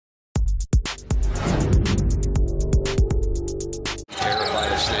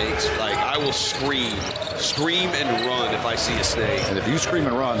will scream and run if I see a snake. And if you scream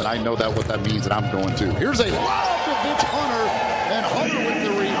and run, then I know what that means, and I'm going to. Here's a lob to Vince Hunter, and Hunter with the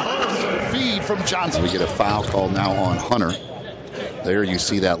reverse feed from Johnson. We get a foul called now on Hunter. There you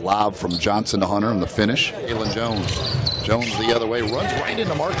see that lob from Johnson to Hunter and the finish. Jalen Jones. Jones the other way, runs right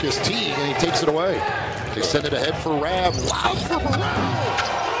into Marcus Teague, and he takes it away. They send it ahead for Rab. Lob for Burrell.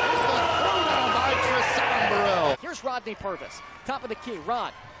 Here's Rodney Purvis, top of the key.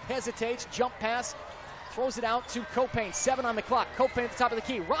 Rod hesitates, jump pass, throws it out to Copain. 7 on the clock. Copain at the top of the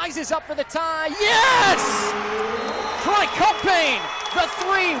key, rises up for the tie. Yes! Troy Copain, the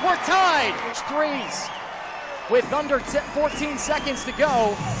 3. We're tied. Threes with under 14 seconds to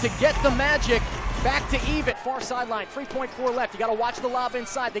go to get the Magic back to even. Far sideline, 3.4 left. You got to watch the lob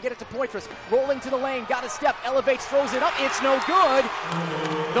inside. They get it to Poitras. Rolling to the lane, got a step, elevates, throws it up. It's no good.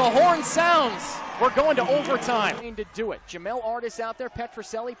 The horn sounds. We're going to overtime. To do it. Jamel Artis out there,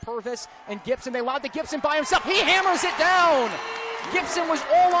 Petroselli, Purvis, and Gibson. They allowed the Gibson by himself. He hammers it down. Gibson was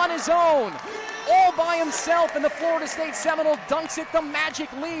all on his own, all by himself, and the Florida State Seminole dunks it. The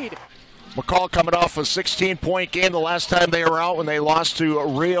Magic lead. McCall coming off a 16-point game the last time they were out when they lost to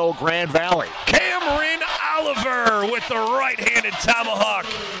Rio Grande Valley. Cameron Oliver with the right-handed tomahawk.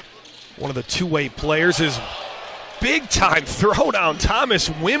 One of the two-way players is big-time throwdown,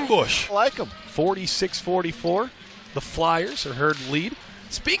 Thomas Wimbush. I like him. 46-44. The Flyers are heard lead.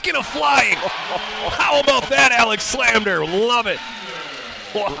 Speaking of flying, how about that, Alex Slamder? Love it.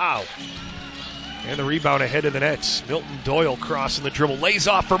 Wow. And the rebound ahead of the nets. Milton Doyle crossing the dribble. Lays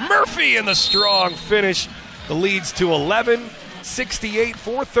off for Murphy, and the strong finish. The leads to 11, 68,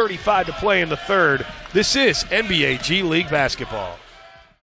 4:35 to play in the third. This is NBA G League basketball.